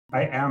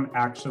I am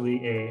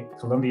actually a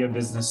Columbia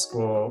Business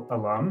School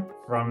alum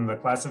from the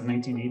class of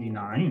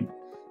 1989.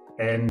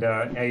 And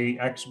I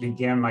actually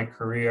began my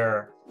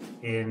career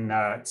in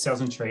sales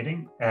and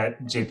trading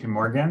at JP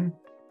Morgan,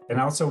 and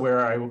also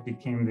where I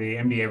became the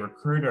MBA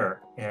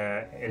recruiter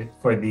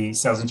for the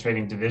sales and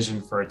trading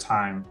division for a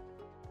time,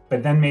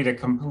 but then made a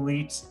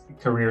complete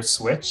career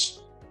switch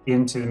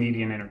into the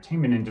media and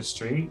entertainment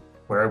industry,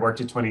 where I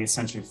worked at 20th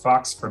Century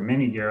Fox for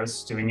many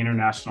years, doing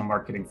international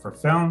marketing for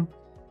film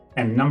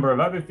and a number of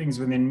other things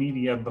within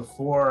media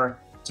before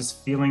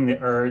just feeling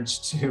the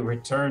urge to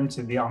return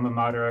to the alma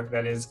mater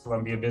that is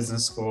Columbia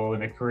Business School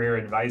in a career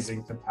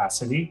advising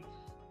capacity.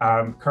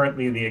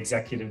 Currently the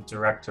executive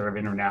director of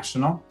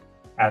international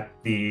at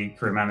the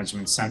Career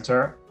Management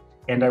Center.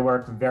 And I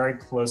work very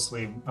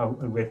closely I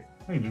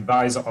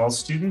advise all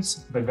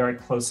students, but very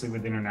closely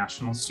with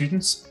international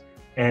students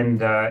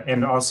and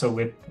also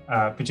with,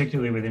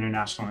 particularly with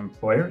international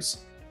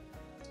employers.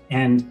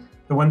 And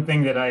the one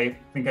thing that I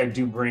think I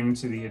do bring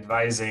to the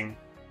advising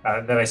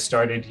that I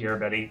started here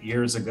about 8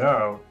 years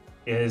ago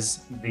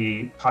is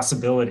the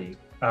possibility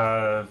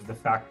of the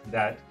fact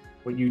that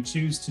what you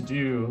choose to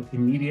do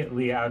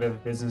immediately out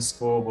of business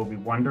school will be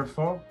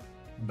wonderful,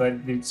 but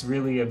it's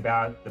really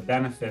about the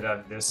benefit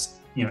of this,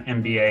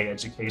 MBA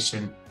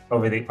education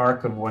over the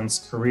arc of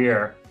one's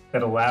career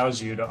that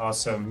allows you to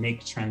also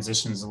make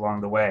transitions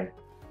along the way,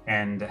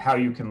 and how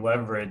you can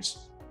leverage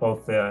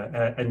both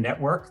a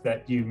network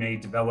that you may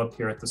develop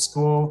here at the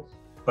school,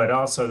 but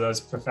also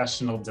those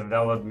professional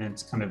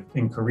development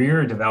and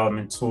career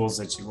development tools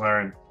that you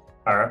learn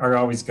are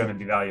always going to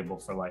be valuable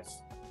for life.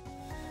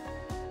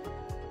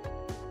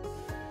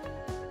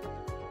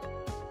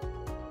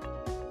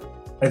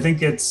 I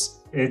think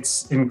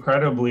it's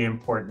incredibly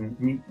important.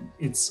 I mean,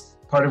 it's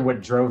part of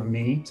what drove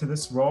me to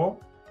this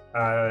role.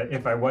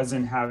 If I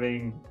wasn't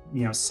having,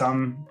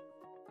 some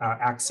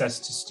access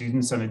to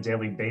students on a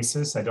daily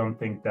basis, I don't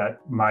think that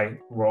my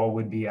role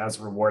would be as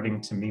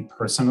rewarding to me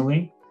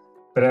personally.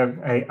 But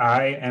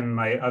I and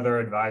my other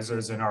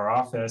advisors in our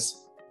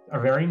office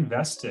are very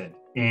invested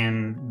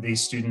in the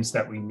students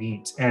that we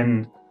meet.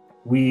 And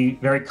we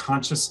very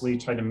consciously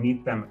try to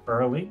meet them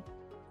early.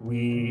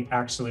 We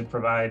actually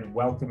provide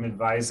welcome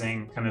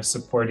advising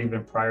support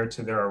even prior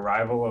to their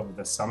arrival over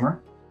the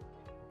summer.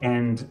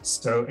 And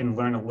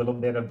learn a little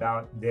bit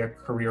about their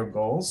career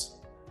goals,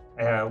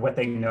 what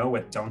they know,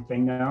 what don't they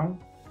know,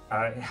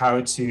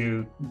 how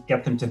to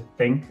get them to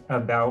think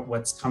about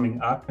what's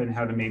coming up and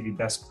how to maybe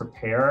best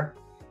prepare.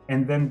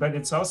 But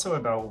it's also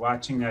about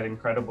watching that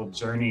incredible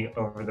journey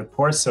over the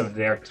course of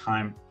their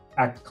time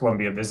at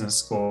Columbia Business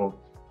School,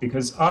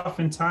 because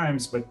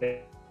oftentimes what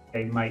they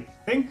might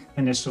think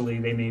initially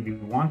they may be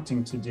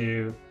wanting to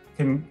do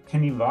can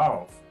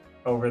evolve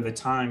over the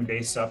time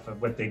based off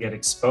of what they get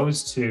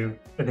exposed to,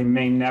 that they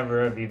may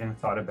never have even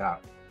thought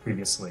about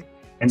previously.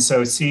 And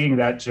so seeing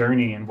that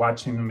journey and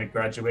watching them at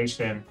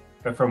graduation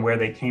from where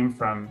they came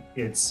from,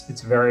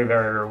 it's very,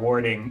 very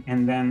rewarding.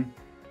 And then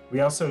we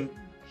also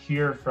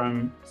hear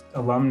from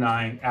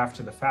alumni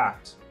after the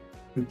fact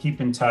who keep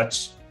in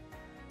touch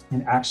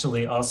and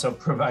actually also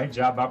provide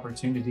job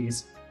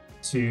opportunities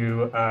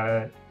to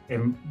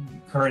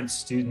current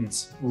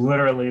students.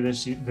 Literally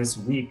this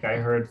week, I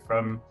heard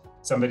from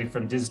somebody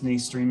from Disney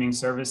streaming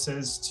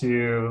services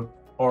to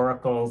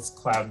Oracle's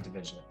cloud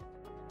division.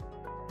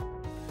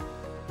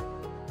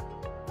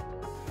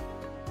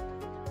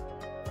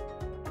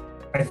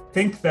 I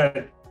think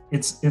that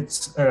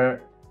it's a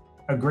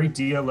great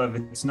deal of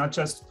it's not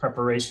just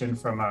preparation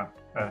from a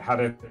how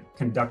to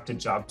conduct a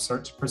job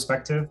search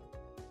perspective,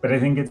 but I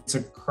think it's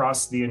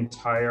across the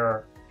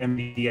entire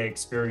MBA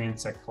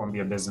experience at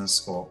Columbia Business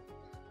School.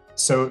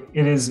 So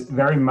it is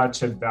very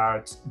much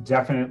about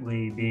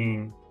definitely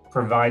being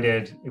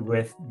provided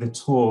with the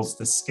tools,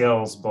 the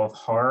skills, both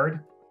hard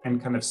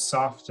and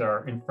softer,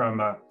 and from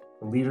a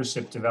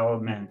leadership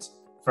development,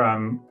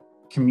 from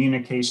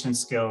communication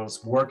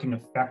skills, working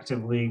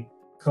effectively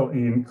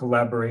in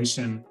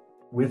collaboration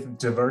with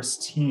diverse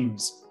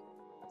teams,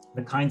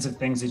 the kinds of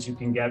things that you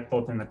can get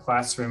both in the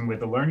classroom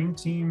with a learning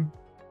team,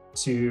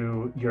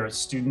 to your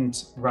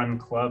student-run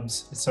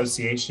clubs,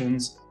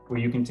 associations, where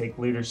you can take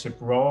leadership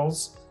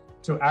roles,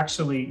 to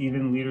actually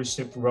even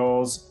leadership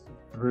roles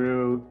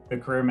through the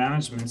Career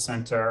Management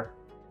Center.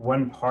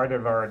 One part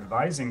of our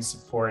advising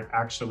support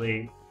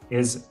actually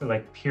is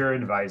like peer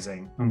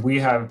advising. And we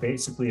have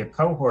basically a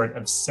cohort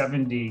of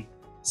 70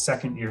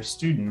 second-year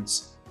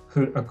students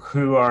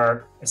who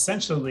are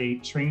essentially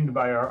trained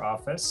by our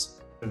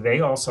office.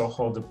 They also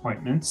hold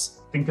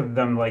appointments. Think of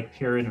them like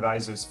peer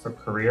advisors for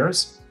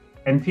careers.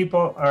 And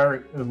people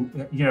are,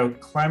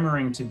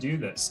 clamoring to do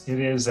this. It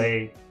is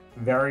a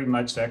very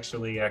much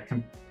actually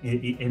an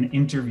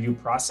interview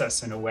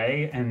process in a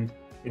way. And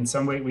in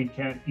some way, we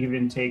can't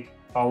even take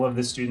all of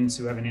the students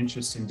who have an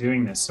interest in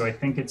doing this. So I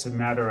think it's a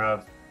matter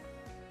of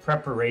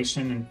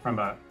preparation and from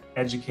a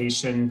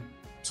education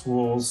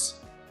tools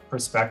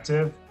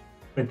perspective,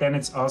 but then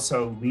it's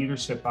also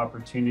leadership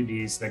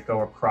opportunities that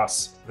go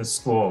across the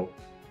school.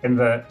 and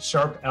the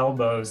sharp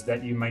elbows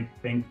that you might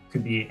think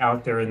could be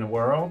out there in the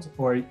world,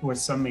 or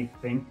some may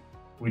think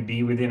would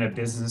be within a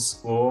business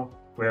school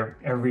where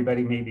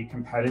everybody may be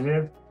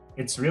competitive.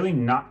 It's really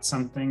not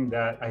something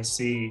that I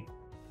see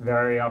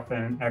very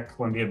often at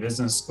Columbia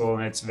Business School,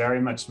 and it's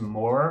very much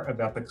more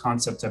about the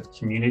concept of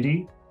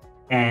community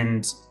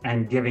and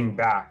giving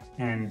back.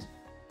 And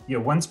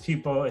once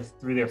people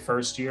through their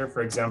first year,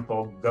 for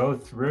example, go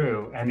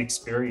through an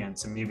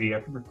experience, and maybe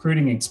a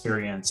recruiting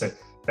experience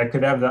that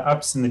could have the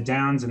ups and the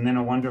downs and then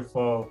a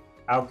wonderful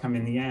outcome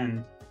in the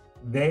end,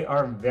 they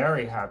are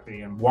very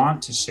happy and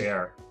want to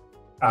share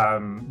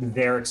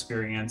their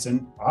experience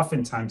and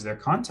oftentimes their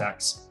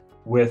contacts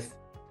with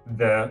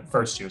the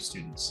first year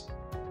students.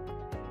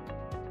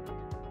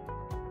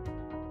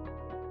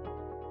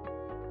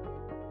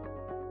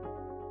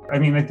 I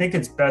mean, I think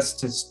it's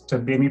best to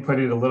maybe put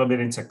it a little bit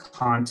into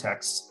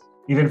context,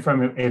 even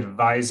from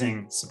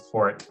advising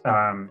support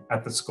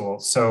at the school.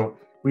 So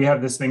we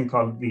have this thing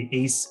called the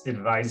ACE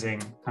advising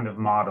kind of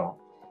model: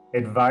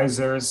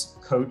 advisors,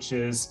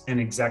 coaches, and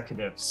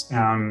executives.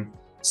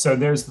 So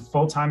there's the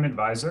full-time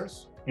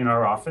advisors in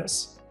our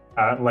office,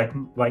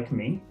 like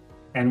me,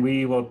 and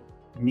we will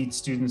meet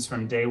students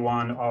from day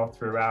one all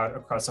throughout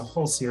across a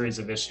whole series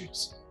of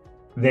issues.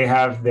 They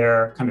have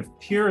their kind of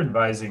peer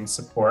advising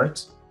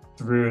support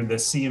through the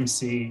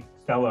CMC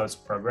Fellows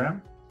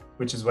Program,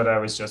 which is what I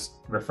was just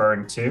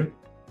referring to.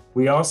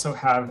 We also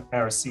have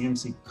our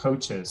CMC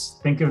coaches.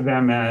 Think of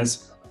them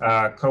as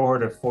a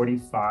cohort of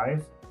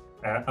 45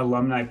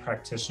 alumni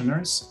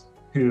practitioners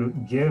who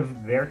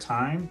give their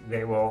time.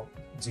 They will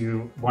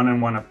do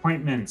one-on-one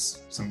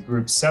appointments, some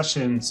group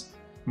sessions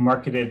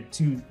marketed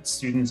to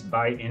students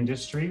by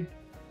industry,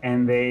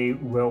 and they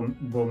will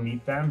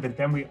meet them. But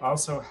then we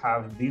also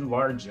have the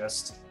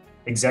largest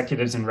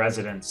executives in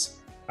residence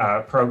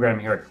program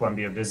here at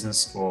Columbia Business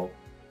School,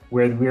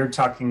 where we're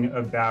talking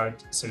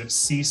about sort of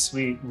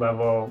C-suite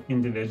level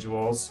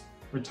individuals,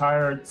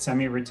 retired,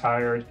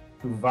 semi-retired,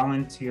 who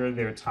volunteer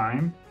their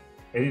time.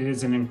 It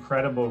is an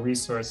incredible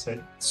resource that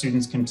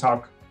students can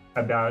talk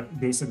about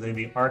basically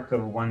the arc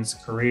of one's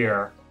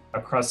career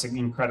across an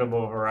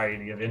incredible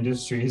variety of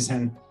industries.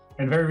 And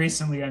very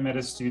recently, I met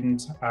a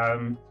student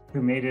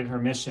who made it her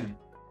mission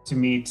to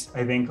meet,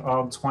 I think,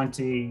 all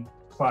 20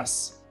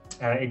 plus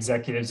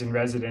executives in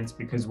residence,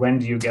 because when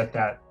do you get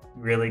that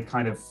really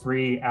kind of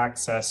free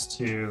access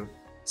to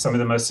some of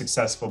the most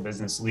successful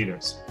business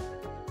leaders?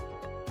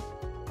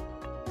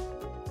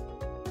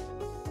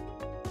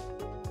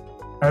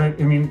 I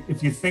mean,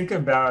 if you think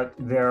about,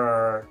 there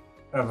are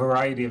a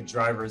variety of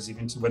drivers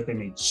even to what they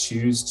may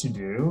choose to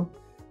do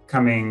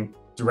coming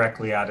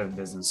directly out of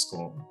business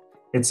school.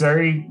 It's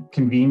very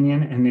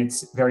convenient, and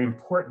it's very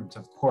important,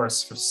 of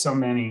course, for so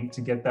many to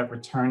get that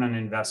return on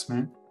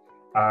investment.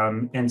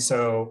 And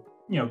so,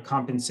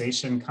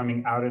 compensation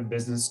coming out of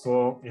business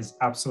school is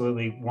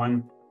absolutely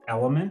one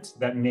element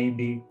that may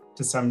be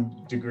to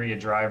some degree a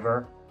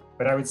driver.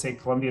 But I would say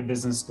Columbia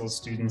Business School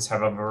students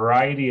have a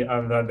variety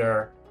of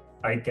other,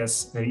 I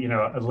guess,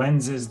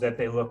 lenses that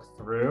they look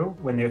through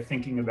when they're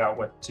thinking about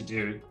what to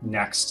do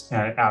next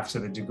after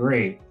the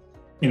degree.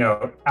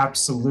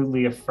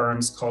 Absolutely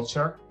affirms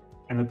culture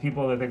and the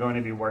people that they're going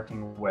to be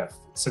working with.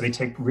 So they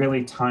take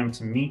really time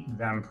to meet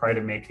them prior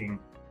to making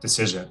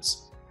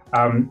decisions.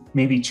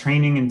 Maybe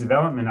training and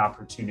development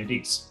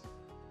opportunities.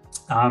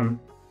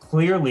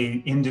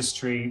 Clearly,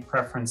 industry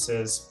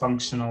preferences,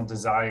 functional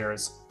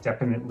desires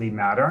definitely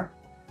matter.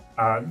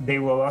 They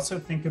will also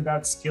think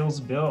about skills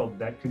build.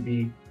 That could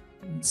be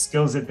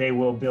skills that they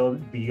will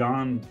build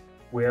beyond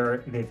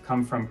where they've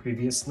come from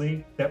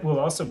previously, that will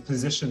also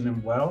position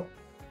them well,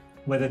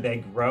 whether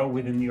they grow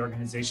within the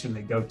organization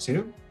they go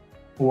to,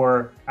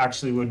 or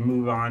actually would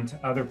move on to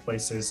other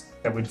places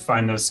that would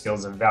find those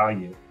skills of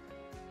value.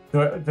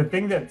 The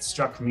thing that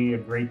struck me a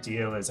great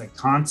deal is I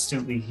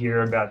constantly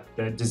hear about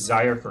the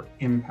desire for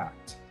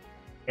impact,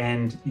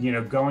 and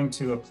going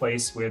to a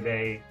place where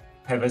they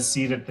have a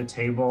seat at the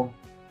table,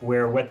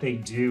 where what they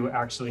do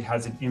actually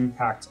has an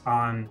impact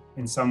on,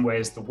 in some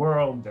ways, the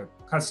world, their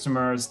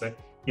customers,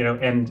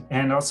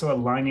 and also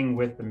aligning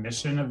with the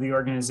mission of the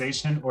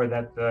organization, or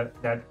that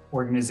that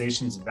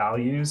organization's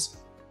values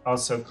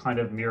also kind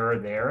of mirror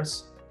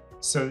theirs.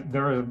 So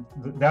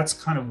that's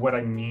kind of what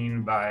I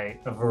mean by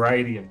a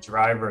variety of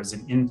drivers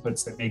and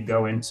inputs that may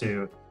go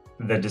into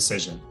the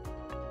decision.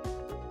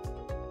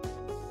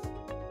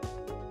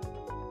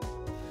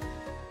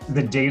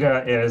 The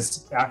data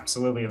is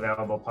absolutely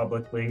available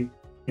publicly.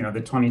 The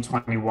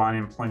 2021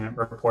 employment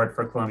report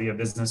for Columbia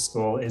Business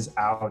School is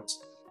out,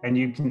 and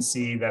you can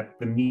see that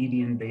the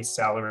median base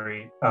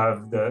salary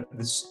of the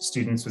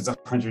students was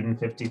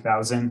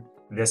 $150,000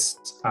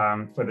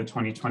 for the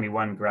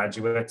 2021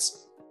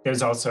 graduates.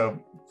 There's also,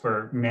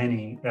 for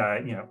many,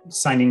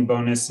 signing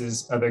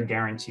bonuses, other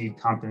guaranteed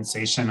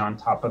compensation on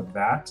top of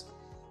that.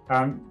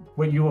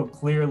 What you will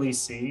clearly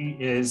see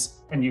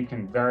is, and you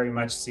can very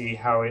much see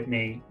how it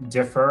may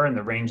differ, and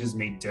the ranges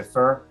may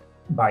differ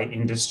by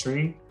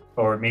industry,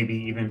 or maybe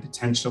even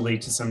potentially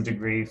to some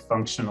degree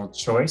functional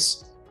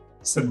choice.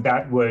 So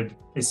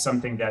is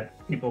something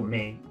that people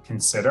may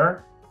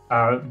consider.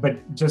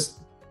 But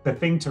just the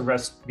thing to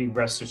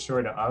rest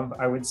assured of,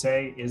 I would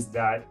say, is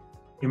that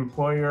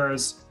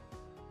employers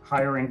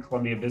hiring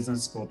Columbia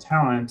Business School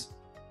talent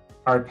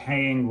are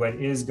paying what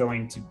is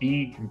going to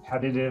be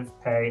competitive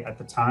pay at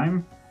the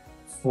time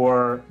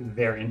for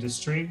their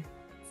industry,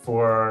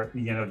 for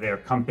their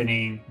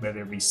company,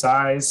 whether it be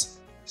size,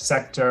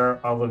 sector,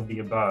 all of the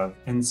above.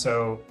 And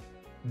so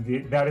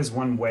that is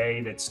one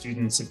way that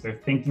students, if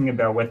they're thinking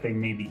about what they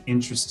may be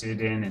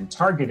interested in and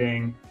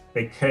targeting,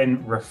 they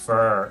can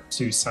refer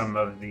to some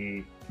of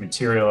the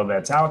material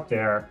that's out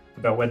there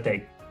about what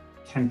they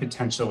can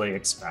potentially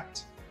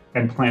expect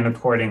and plan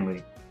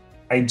accordingly.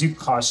 I do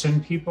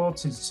caution people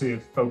to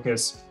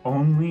focus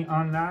only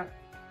on that.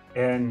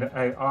 And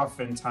I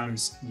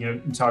oftentimes,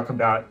 talk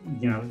about,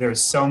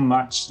 there's so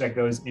much that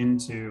goes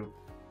into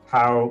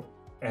how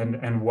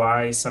and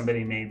why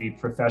somebody may be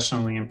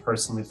professionally and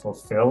personally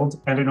fulfilled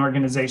at an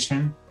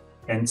organization.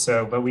 And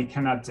so, but we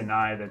cannot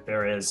deny that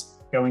there is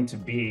going to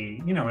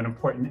be, an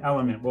important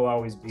element will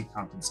always be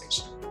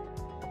compensation.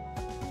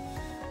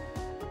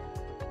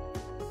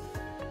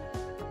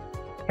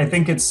 I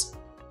think it's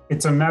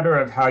a matter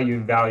of how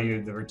you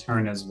value the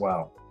return as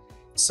well.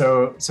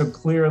 So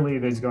clearly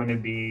there's going to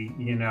be,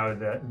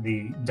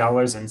 the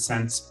dollars and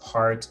cents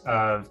part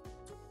of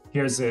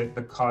here's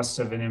the cost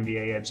of an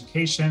MBA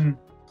education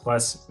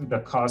plus the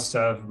cost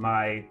of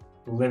my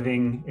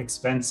living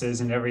expenses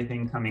and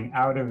everything coming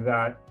out of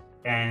that,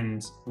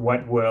 and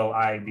what will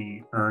I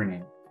be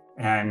earning?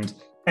 And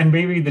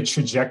maybe the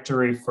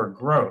trajectory for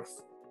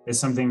growth is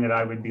something that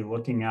I would be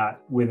looking at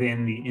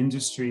within the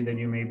industry that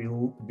you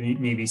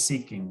may be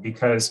seeking,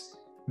 because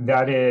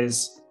that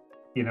is,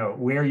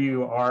 where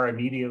you are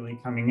immediately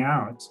coming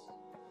out,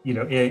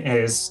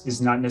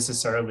 is not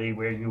necessarily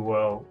where you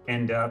will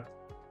end up.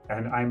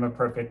 And I'm a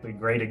perfectly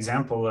great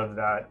example of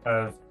that,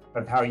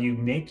 of how you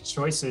make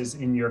choices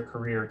in your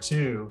career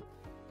too,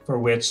 for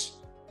which,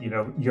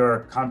 your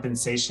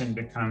compensation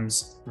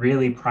becomes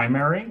really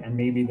primary. And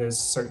maybe there's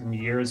certain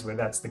years where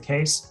that's the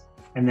case.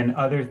 And then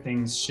other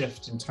things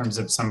shift in terms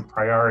of some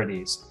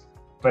priorities.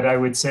 But I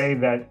would say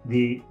that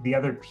the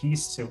other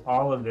piece to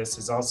all of this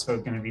is also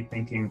going to be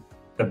thinking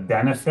the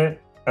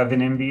benefit of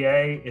an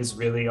MBA is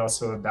really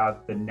also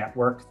about the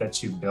network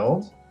that you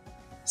build.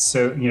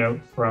 So,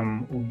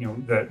 from,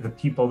 the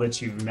people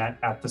that you've met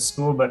at the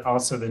school, but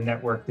also the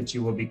network that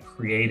you will be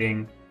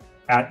creating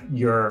at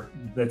your,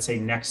 let's say,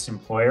 next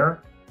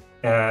employer,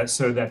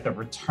 so that the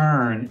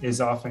return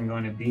is often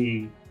going to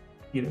be,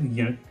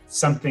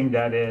 something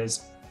that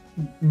is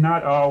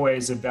not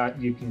always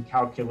about you can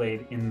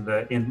calculate in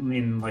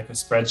like a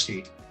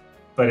spreadsheet,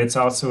 but it's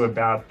also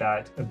about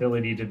that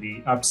ability to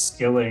be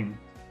upskilling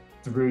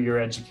through your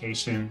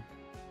education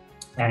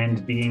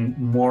and being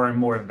more and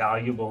more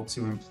valuable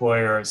to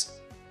employers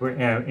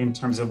in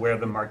terms of where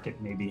the market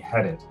may be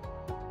headed.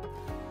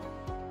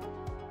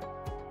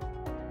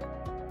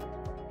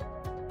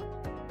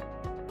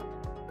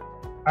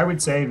 I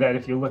would say that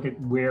if you look at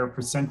where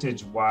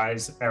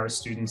percentage-wise our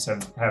students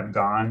have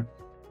gone,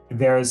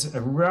 there's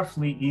a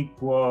roughly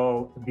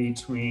equal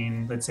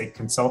between, let's say,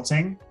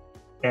 consulting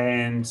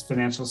and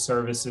financial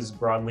services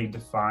broadly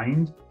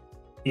defined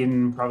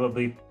in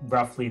probably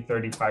roughly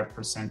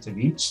 35% of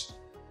each.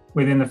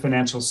 Within the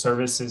financial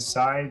services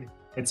side,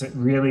 it's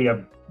really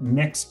a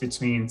mix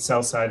between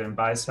sell side and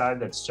buy side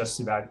that's just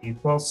about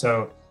equal.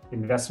 So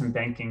investment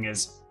banking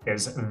is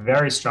a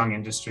very strong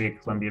industry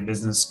at Columbia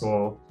Business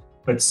School,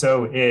 but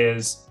so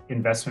is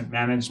investment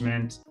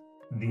management.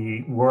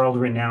 The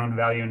world-renowned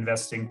value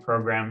investing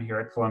program here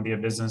at Columbia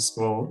Business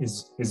School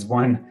is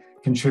one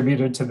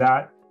contributor to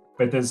that.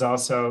 But there's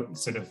also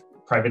sort of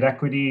private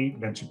equity,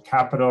 venture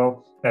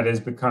capital that is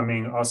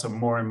becoming also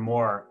more and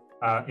more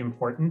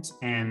important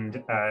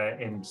and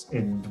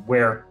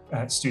where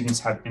students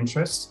have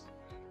interest.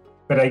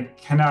 But I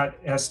cannot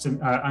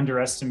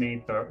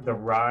underestimate the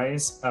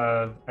rise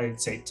of,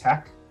 I'd say,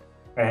 tech,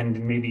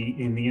 and maybe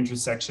in the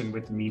intersection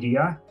with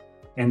media.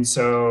 And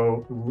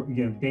so,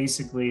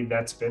 basically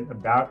that's been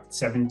about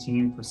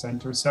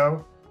 17% or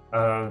so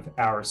of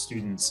our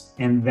students.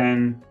 And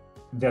then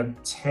the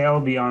tail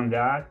beyond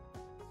that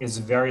is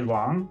very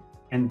long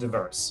and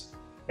diverse.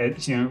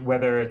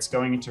 Whether it's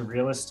going into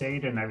real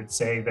estate, and I would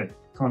say that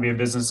Columbia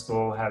Business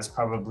School has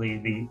probably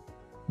the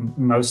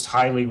most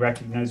highly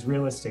recognized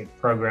real estate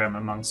program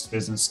amongst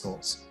business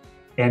schools,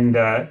 and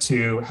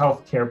to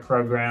healthcare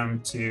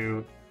program,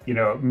 to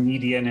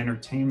media and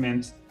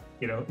entertainment.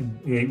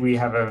 We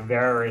have a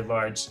very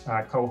large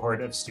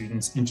cohort of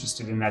students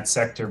interested in that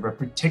sector, but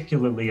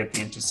particularly at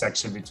the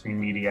intersection between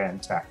media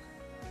and tech.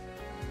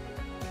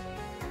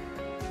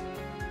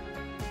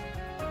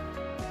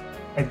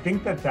 I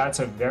think that that's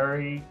a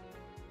very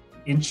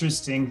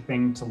interesting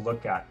thing to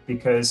look at,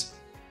 because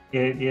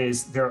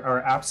there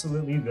are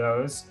absolutely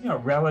those,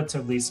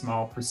 relatively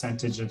small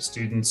percentage of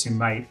students who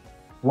might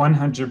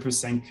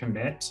 100%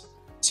 commit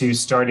to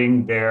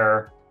starting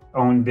their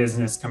own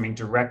business coming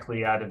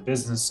directly out of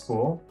business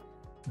school.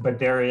 But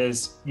there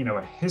is,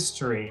 a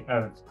history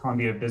of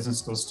Columbia Business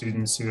School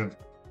students who have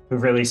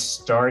who've really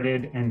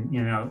started and,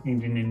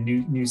 even in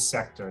new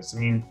sectors. I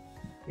mean,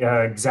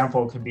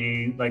 example could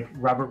be like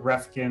Robert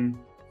Refkin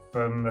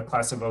from the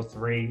class of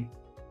 '03.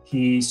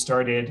 He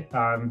started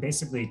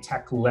basically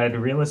tech-led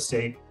real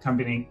estate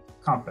company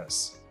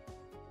Compass.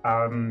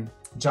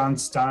 John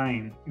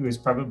Stein, who is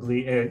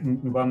probably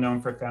well known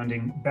for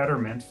founding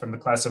Betterment from the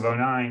class of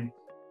 '09,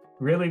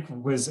 really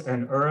was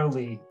an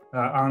early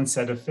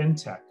onset of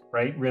fintech,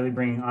 right? Really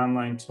bringing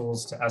online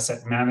tools to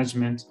asset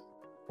management.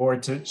 Or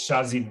to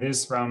Shazi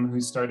Visram, who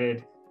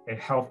started a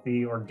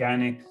healthy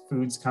organic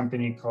foods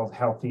company called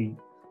Happy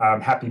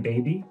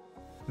Baby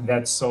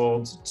that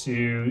sold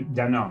to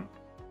Danone.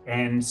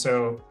 And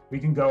so we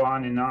can go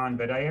on,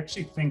 but I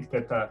actually think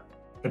that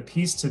the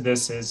piece to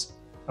this is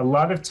a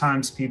lot of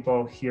times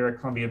people here at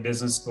Columbia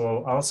Business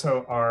School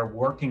also are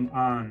working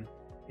on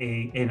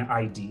an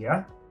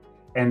idea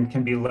and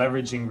can be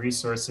leveraging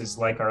resources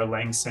like our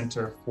Lang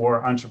Center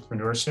for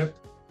Entrepreneurship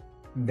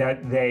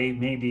that they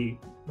may be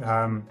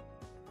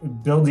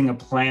building a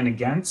plan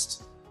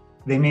against.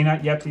 They may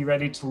not yet be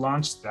ready to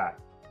launch that.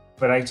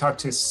 But I talk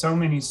to so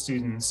many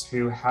students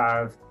who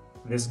have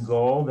this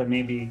goal that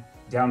maybe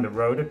down the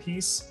road a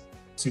piece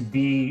to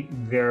be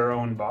their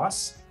own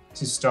boss,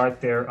 to start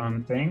their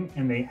own thing,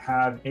 and they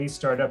have a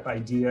startup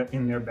idea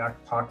in their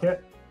back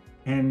pocket,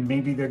 and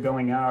maybe they're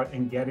going out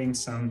and getting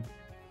some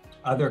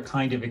other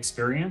kind of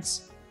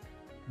experience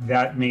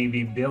that may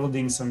be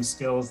building some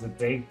skills that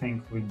they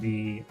think would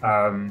be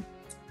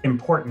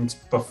important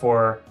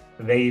before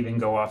they even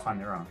go off on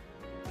their own.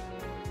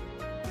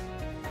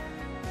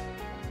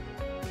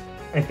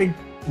 I think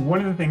one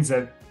of the things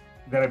that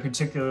I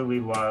particularly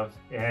love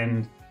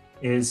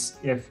is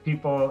if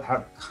people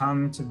have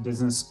come to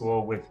business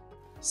school with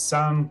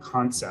some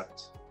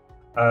concept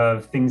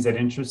of things that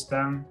interest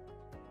them,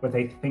 what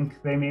they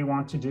think they may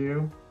want to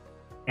do,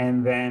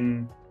 and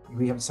then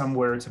we have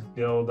somewhere to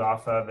build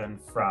off of and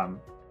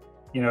from.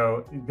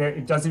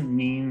 It doesn't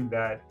mean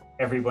that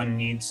everyone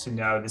needs to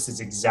know this is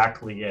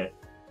exactly it.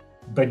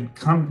 But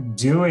come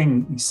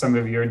doing some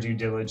of your due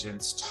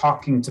diligence,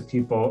 talking to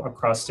people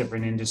across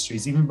different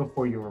industries, even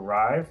before you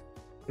arrive,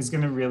 is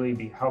going to really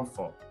be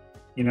helpful.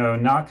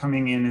 Not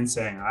coming in and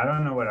saying, I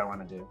don't know what I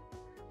want to do,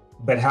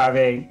 but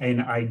having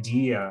an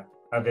idea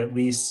of at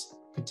least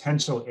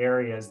potential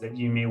areas that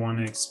you may want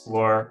to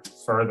explore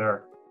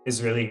further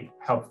is really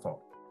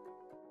helpful.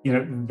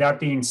 That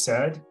being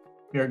said,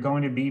 there are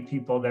going to be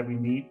people that we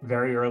meet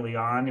very early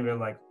on who are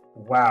like,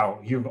 wow,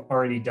 you've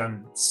already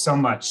done so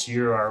much.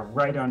 You are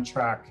right on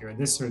track. You're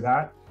this or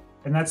that.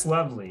 And that's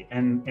lovely.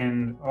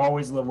 And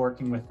always love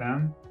working with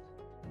them.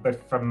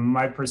 But from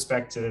my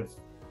perspective,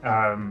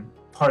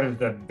 part of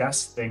the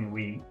best thing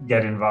we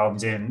get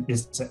involved in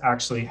is to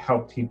actually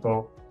help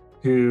people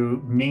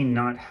who may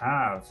not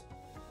have,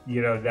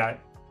 that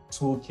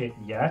toolkit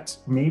yet,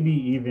 maybe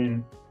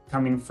even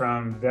coming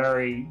from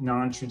very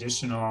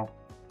non-traditional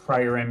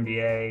prior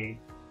MBA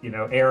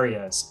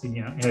areas,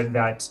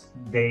 that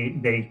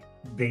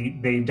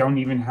they don't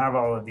even have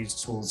all of these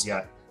tools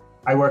yet.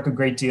 I work a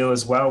great deal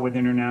as well with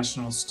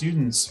international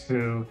students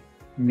who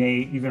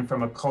may, even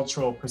from a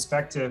cultural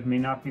perspective, may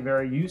not be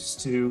very used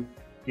to,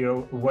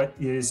 what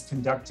is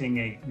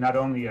conducting not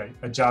only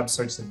a job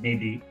search that may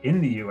be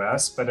in the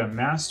US, but a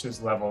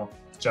master's level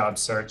job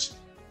search,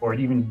 or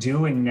even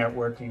doing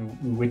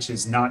networking, which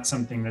is not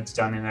something that's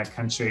done in that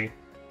country.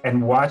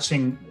 And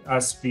watching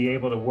us be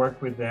able to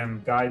work with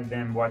them, guide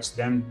them, watch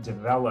them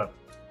develop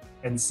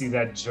and see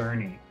that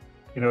journey.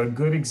 A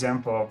good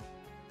example,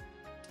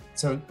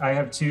 so I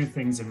have two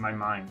things in my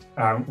mind.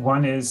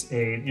 One is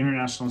an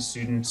international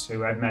student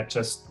who I met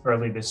just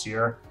early this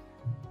year,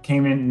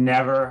 came in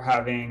never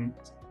having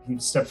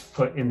stepped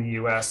foot in the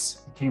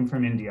US, came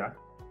from India,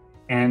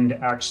 and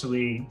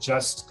actually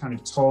just kind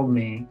of told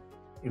me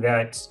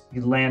that he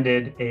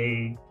landed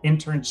an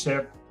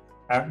internship.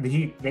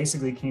 He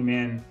basically came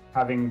in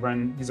having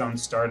run his own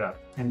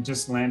startup and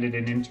just landed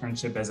an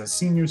internship as a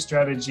senior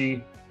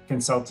strategy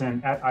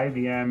consultant at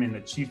IBM in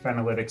the chief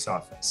analytics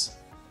office.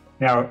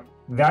 Now,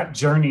 that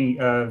journey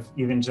of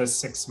even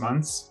just 6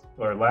 months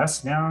or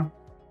less now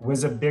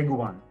was a big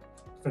one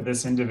for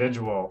this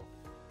individual,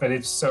 but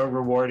it's so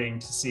rewarding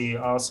to see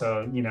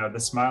also, the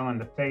smile on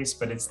the face,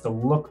 but it's the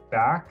look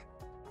back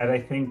at, I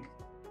think,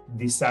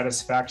 the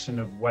satisfaction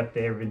of what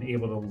they've been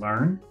able to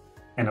learn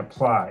and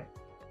apply.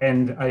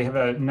 And I have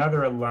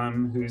another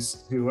alum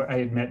who I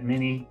had met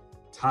many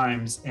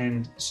times,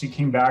 and she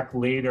came back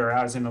later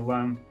as an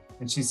alum,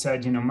 and she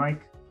said,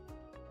 Mike,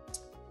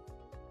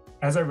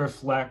 as I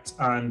reflect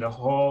on the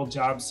whole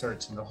job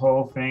search and the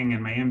whole thing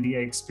and my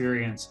MBA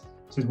experience,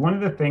 she said, one of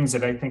the things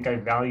that I think I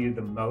value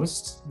the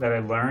most that I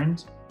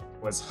learned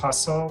was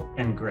hustle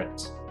and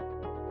grit.